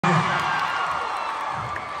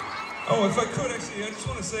Oh, if I could actually, I just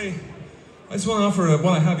want to offer,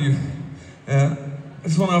 while I have you, I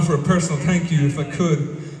just want to offer a personal thank you, if I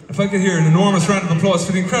could. If I could hear an enormous round of applause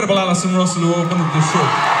for the incredible Alison Russell who opened up this show.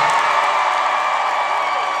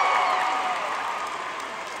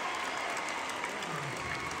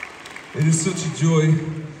 It is such a joy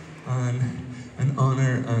and an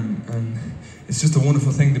honour, and it's just a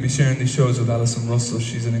wonderful thing to be sharing these shows with Alison Russell.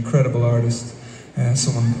 She's an incredible artist,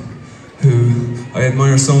 someone who I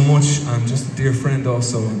admire so much, and just a dear friend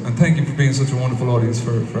also. And thank you for being such a wonderful audience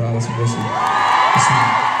for Alison Russell. Listen,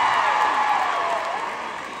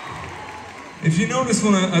 if you know this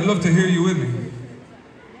one, I'd love to hear you with me.